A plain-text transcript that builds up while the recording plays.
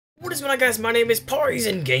What is going on, guys? My name is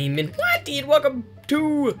Poison Gaming. And welcome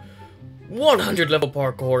to 100 level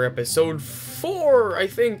parkour episode 4, I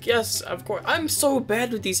think. Yes, of course. I'm so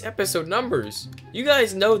bad with these episode numbers. You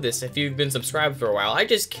guys know this if you've been subscribed for a while. I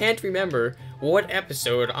just can't remember what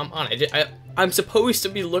episode I'm on. I'm supposed to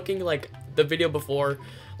be looking like the video before,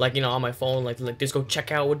 like, you know, on my phone, like just go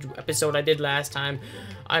check out what episode I did last time.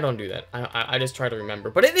 I don't do that. I just try to remember.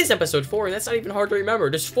 But it is episode 4, and that's not even hard to remember.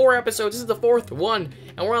 Just 4 episodes. This is the 4th one,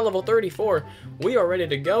 and we're on level 34. We are ready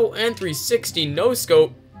to go, and 360 no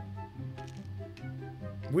scope.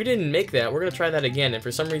 We didn't make that. We're gonna try that again, and for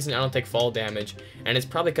some reason I don't take fall damage, and it's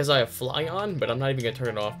probably because I have fly on, but I'm not even gonna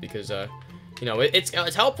turn it off because you know,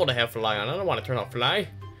 it's helpful to have fly on. I don't want to turn off fly,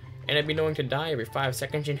 and I'd be knowing to die every 5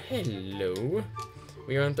 seconds. And hello,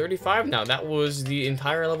 we are on 35 now. That was the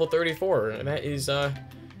entire level 34. That is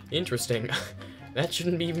interesting. That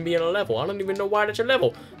shouldn't even be in a level. I don't even know why that's a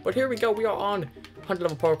level. But here we go. We are on 100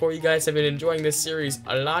 level parkour. You guys have been enjoying this series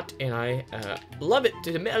a lot, and I love it.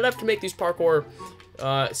 I love to make these parkour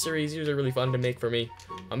series. These are really fun to make for me.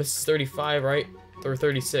 This is 35, right? Or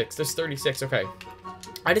 36. This is 36. Okay.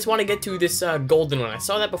 I just want to get to this golden one. I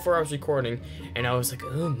saw that before I was recording, and I was like,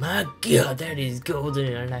 oh my god, that is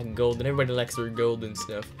golden. I like golden. Everybody likes their golden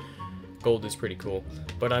stuff. Gold is pretty cool.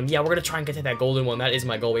 But yeah, we're gonna try and get to that golden one. That is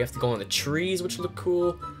my goal. We have to go on the trees, which look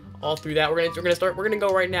cool. All through that, we're gonna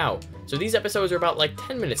go right now. So these episodes are about like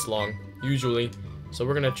 10 minutes long, usually. So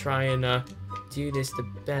we're gonna try and do this the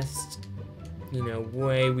best, you know,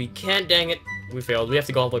 way we can. Dang it. We failed. We have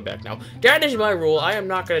to go all the way back now. That is my rule. I am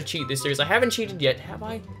not gonna cheat this series. I haven't cheated yet. Have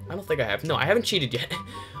I? I don't think I have. No, I haven't cheated yet.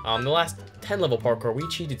 The last 10 level parkour, we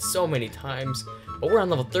cheated so many times. But we're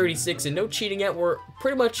on level 36 and no cheating yet. We're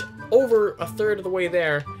pretty much over a third of the way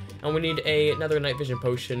there. And we need another night vision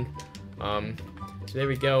potion. So there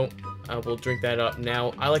we go. We'll drink that up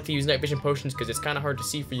now. I like to use night vision potions because it's kind of hard to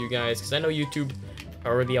see for you guys. Because I know YouTube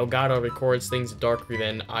or the Elgato records things darker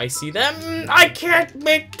than I see them. I can't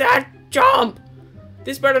make that jump!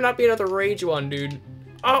 This better not be another rage one, dude.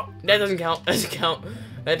 Oh, that doesn't count. That doesn't count.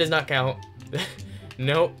 That does not count.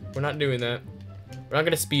 Nope, we're not doing that. We're not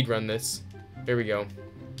gonna speed run this. There we go.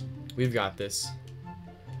 We've got this.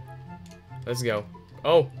 Let's go.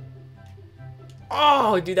 Oh.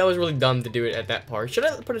 Oh, dude, that was really dumb to do it at that part. Should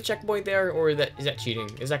I put a checkpoint there, or is that cheating?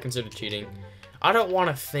 Is that considered cheating? I don't want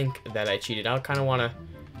to think that I cheated. I kind of want to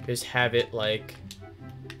just have it, like,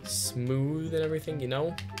 smooth and everything, you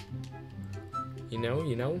know? You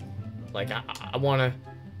know? Like, I want to...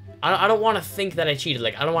 I don't want to think that I cheated.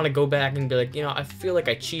 Like, I don't want to go back and be like, you know, I feel like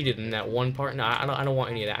I cheated in that one part. No, I don't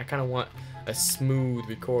want any of that. I kind of want a smooth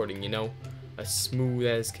recording, you know? As smooth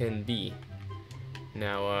as can be.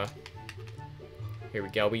 Now, here we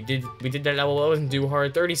go. We did that level. That wasn't too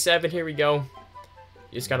hard. 37, here we go.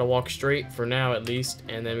 You just gotta walk straight for now, at least.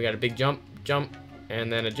 And then we got a big jump,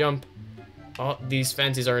 and then a jump. Oh, these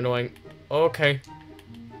fences are annoying. Okay.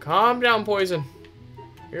 Calm down, Poison.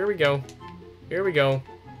 Here we go. Here we go.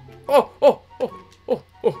 Oh.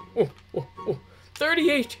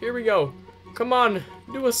 38, here we go. Come on,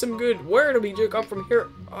 do us some good. Where do we come from here?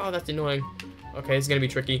 Oh, that's annoying. Okay, this is gonna be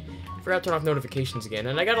tricky. Forgot to turn off notifications again,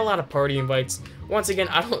 and I got a lot of party invites. Once again,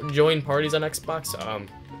 I don't join parties on Xbox,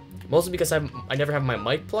 mostly because I never have my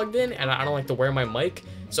mic plugged in, and I don't like to wear my mic,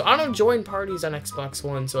 so I don't join parties on Xbox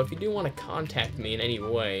One. So if you do want to contact me in any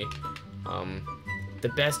way, the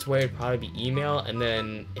best way would probably be email, and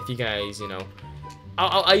then if you guys, you know,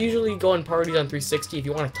 I usually go on parties on 360. If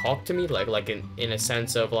you want to talk to me, like in a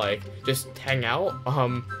sense of like just hang out,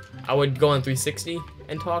 I would go on 360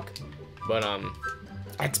 and talk, but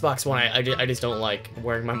Xbox One, I just don't like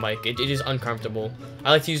wearing my mic. It is uncomfortable. I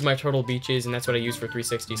like to use my Turtle Beaches, and that's what I use for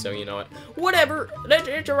 360, so you know what. Whatever,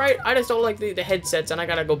 it's alright. I just don't like the headsets, and I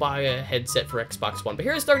gotta go buy a headset for Xbox One. But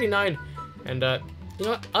here's 39, and you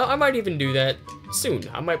know what? I might even do that soon.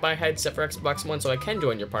 I might buy a headset for Xbox One so I can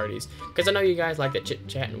join your parties, because I know you guys like to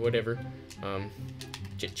chit-chat and whatever.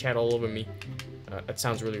 Chit-chat all over me. That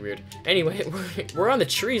sounds really weird. Anyway, we're on the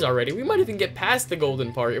trees already. We might even get past the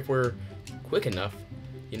golden part if we're quick enough.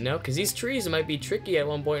 You know, because these trees might be tricky at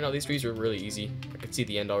one point. No, these trees are really easy. I can see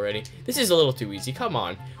the end already. This is a little too easy. Come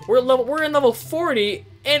on. We're in level 40,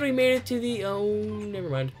 and we made it to the... Oh, never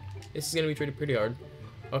mind. This is going to be treated pretty hard.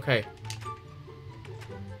 Okay.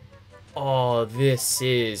 Oh, this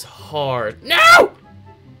is hard. No!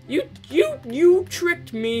 You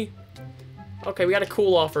tricked me. Okay, we got to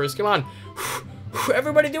cool off first. Come on.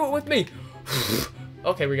 Everybody do it with me.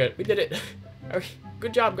 Okay, we got it. We did it.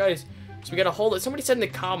 Good job, guys. So we gotta hold it. Somebody said in the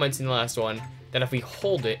comments in the last one that if we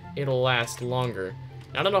hold it, it'll last longer.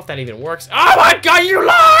 I don't know if that even works. Oh my god, you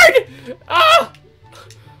lied! Ah!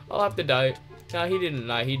 I'll have to die. No, he didn't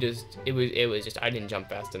lie. He just, it was just, I didn't jump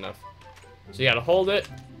fast enough. So you gotta hold it.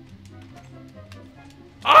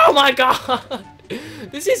 Oh my god!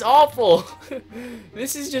 This is awful.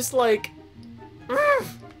 This is just like,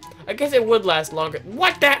 I guess it would last longer.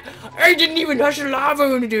 What that? I didn't even touch the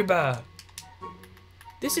lava in the bar.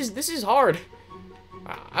 This is hard.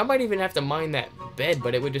 I might even have to mine that bed,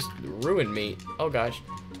 but it would just ruin me. Oh gosh.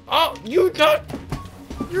 Oh,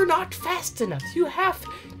 you're not fast enough. You have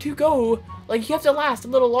to go, like, you have to last a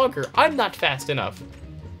little longer. I'm not fast enough.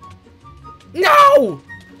 No!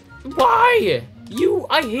 Why?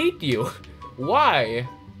 I hate you. Why?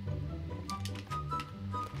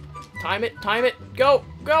 Time it, go.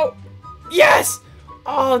 Yes!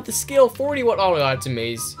 Oh, the skill 41. Oh my god, it's a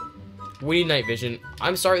maze. We need night vision.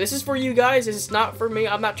 I'm sorry, this is for you guys. This is not for me.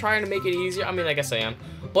 I'm not trying to make it easier. I mean, I guess I am.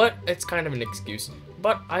 But it's kind of an excuse.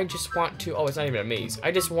 But I just want to, oh, it's not even a maze.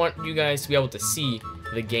 I just want you guys to be able to see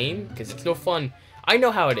the game, because it's no fun. I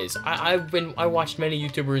know how it is. I watched many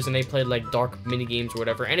YouTubers and they played like dark mini games or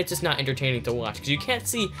whatever, and it's just not entertaining to watch, because you can't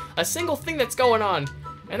see a single thing that's going on.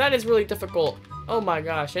 And that is really difficult. Oh my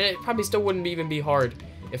gosh, and it probably still wouldn't even be hard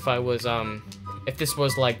if I was, if this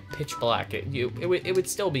was like pitch black. It would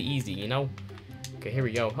still be easy, you know? Okay, here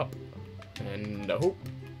we go. Hop. And hoop.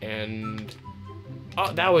 And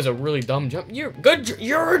oh, that was a really dumb jump.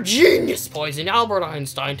 You're a genius, Poison. Albert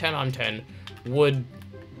Einstein, 10 on 10, would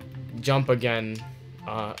jump again.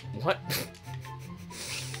 What?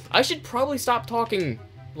 I should probably stop talking,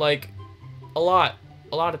 like, a lot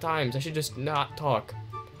of times. I should just not talk.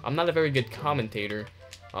 I'm not a very good commentator,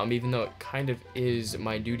 even though it kind of is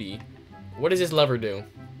my duty. What does this lever do?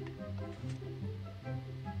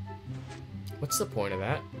 What's the point of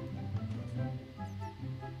that?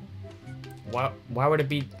 Why would it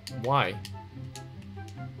be, why?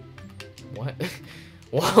 What?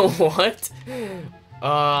 What?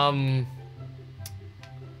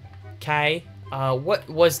 Okay. What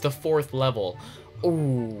was the fourth level?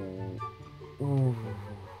 Ooh. I'm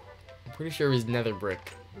pretty sure it was nether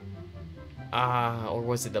brick. Or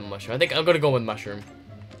was it the mushroom? I think I'm gonna go with mushroom.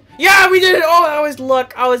 Yeah, we did it! Oh, that was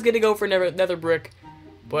luck. I was gonna go for nether brick.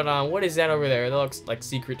 But, what is that over there? That looks like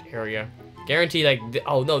secret area. Guaranteed, like,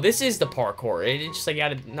 oh no, this is the parkour. It's just like you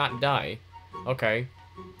gotta not die. Okay.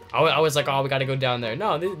 I was like, oh, we gotta go down there.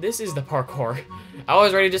 No, this is the parkour. I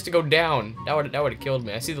was ready just to go down. That would have killed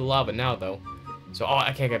me. I see the lava now, though. So, oh,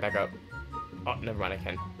 I can't get back up. Oh, never mind, I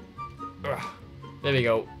can. Ugh. There we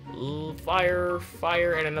go. Fire,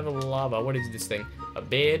 and another lava. What is this thing? A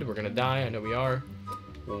bed. We're gonna die. I know we are.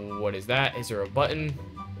 What is that? Is there a button?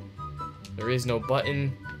 There is no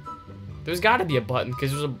button. There's gotta be a button,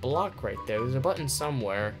 because there's a block right there. There's a button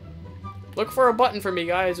somewhere. Look for a button for me,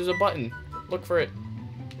 guys. There's a button. Look for it.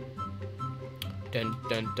 Dun,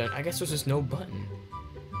 dun, dun. I guess there's just no button.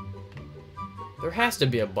 There has to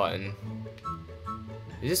be a button.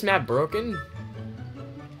 Is this map broken?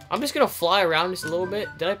 I'm just gonna fly around just a little bit.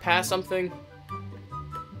 Did I pass something?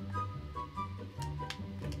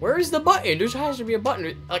 Where is the button? There has to be a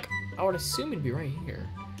button. Like, I would assume it'd be right here.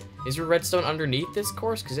 Is there redstone underneath this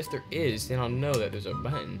course? Because if there is, then I'll know that there's a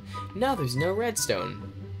button. No, there's no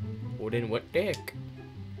redstone. Well, then what the heck?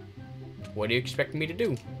 What do you expect me to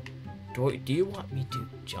do? Do you want me to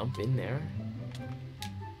jump in there?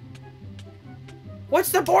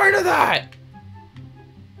 What's the point of that?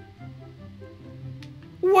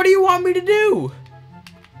 What do you want me to do?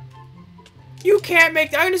 You can't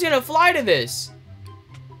make that. I'm just gonna fly to this.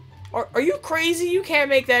 Are you crazy? You can't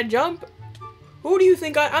make that jump. Who do you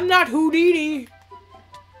think I'm not Houdini.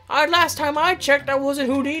 Last time I checked, I wasn't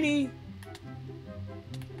Houdini.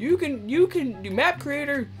 You map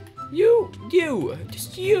creator.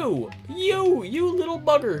 Just you little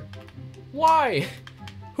bugger. Why?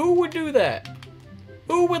 Who would do that?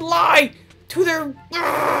 Who would lie to their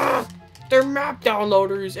map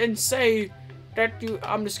downloaders and say that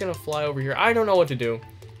I'm just gonna fly over here. I don't know what to do.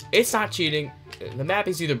 It's not cheating. The map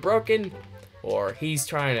is either broken or he's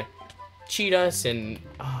trying to cheat us, and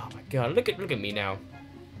oh my god, look at me now.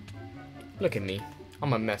 Look at me.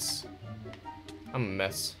 I'm a mess.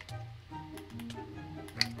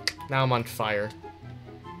 Now I'm on fire.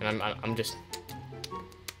 And I'm just,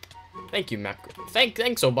 thank you, map.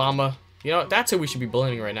 Thanks, Obama. You know, that's who we should be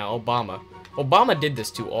blaming right now, Obama. Obama did this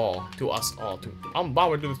to us all.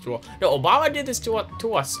 Obama did this to all. No, Obama did this to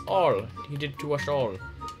us all. He did it to us all.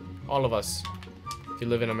 All of us. If you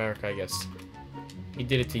live in America, I guess. He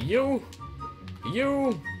did it to you.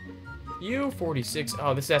 You 46.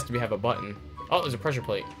 Oh, this has to have a button. Oh, there's a pressure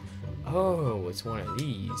plate. Oh, it's one of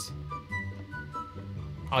these.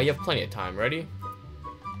 Oh, you have plenty of time. Ready?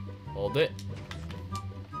 Hold it.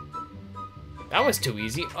 That was too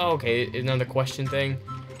easy. Oh, okay, another question thing.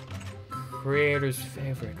 Creator's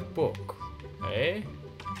favorite book. Eh?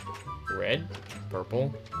 Red?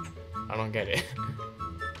 Purple? I don't get it.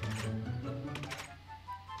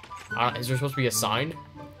 Is there supposed to be a sign?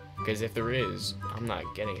 Because if there is, I'm not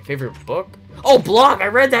getting it. Favorite book? Oh, block! I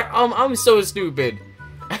read that! I'm so stupid.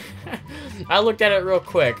 I looked at it real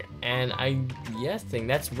quick, and I'm guessing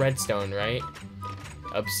that's redstone, right?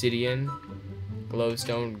 Obsidian,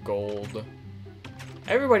 glowstone, gold.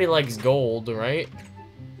 Everybody likes gold, right?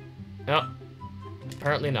 No,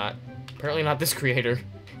 apparently not. Apparently not this creator.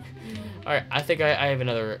 Alright, I think I have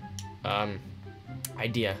another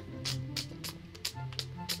idea.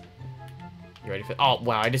 You ready for— oh,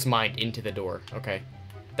 wow, I just mined into the door. Okay.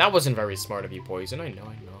 That wasn't very smart of you, Poison. I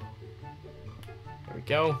know. There we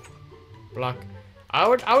go. Block. I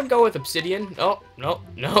would go with obsidian. Oh, no.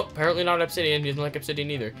 Apparently not obsidian. He doesn't like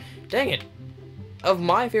obsidian either. Dang it. Of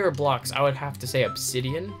my favorite blocks, I would have to say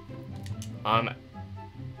obsidian. I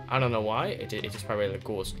don't know why. It's just probably the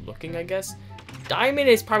coolest looking, I guess. Diamond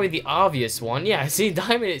is probably the obvious one. Yeah, see,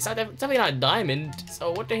 diamond, it's definitely not diamond.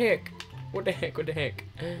 So what the heck? What the heck?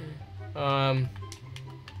 I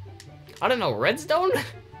don't know, redstone?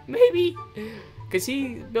 Maybe? Because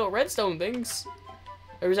he built redstone things.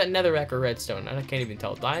 Or was that netherrack or redstone? I can't even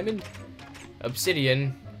tell. Diamond,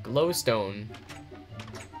 obsidian, glowstone.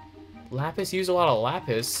 Lapis, he used a lot of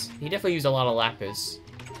lapis. He definitely used a lot of lapis.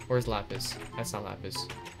 Where's lapis? That's not lapis.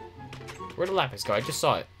 Where'd the lapis go? I just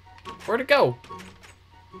saw it. Where'd it go?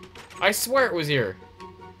 I swear it was here.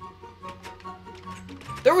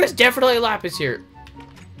 There was definitely lapis here.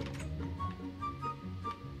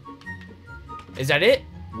 Is that it?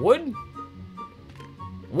 Wood?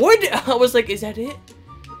 Wood? I was like, is that it?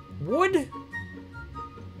 Wood?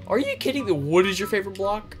 Are you kidding me? Wood is your favorite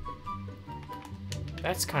block?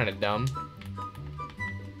 That's kind of dumb.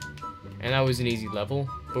 And that was an easy level.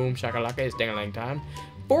 Boom, shakalaka, it's dang-a-lang time.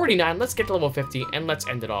 49, let's get to level 50, and let's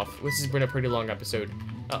end it off. This has been a pretty long episode.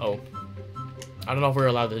 Uh-oh. I don't know if we're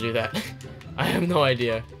allowed to do that. I have no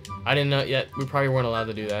idea. I didn't know yet. We probably weren't allowed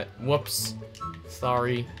to do that. Whoops.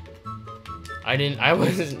 Sorry. I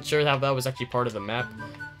wasn't sure that was actually part of the map.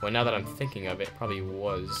 Well, now that I'm thinking of it, probably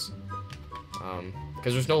was.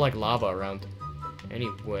 Because there's no, like, lava around.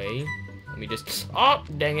 Anyway, let me just— oh,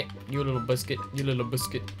 dang it. You little biscuit. You little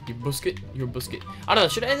biscuit. You biscuit. You're a biscuit. I don't know.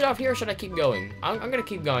 Should I end it off here or should I keep going? I'm going to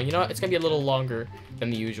keep going. You know what? It's going to be a little longer than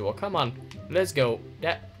the usual. Come on. Let's go.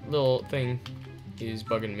 That little thing is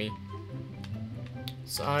bugging me.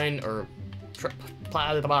 Sign or—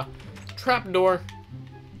 trapdoor.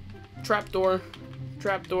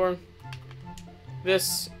 Trapdoor.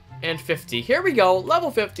 This and 50. Here we go. Level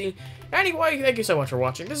 50. Anyway, thank you so much for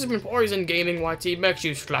watching. This has been Poison Gaming YT. Make sure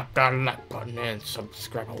you slap that like button and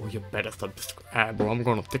subscribe. Oh, you better subscribe, or I'm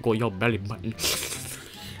gonna tickle your belly button.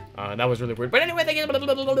 That was really weird. But anyway, thank you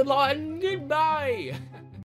and goodbye.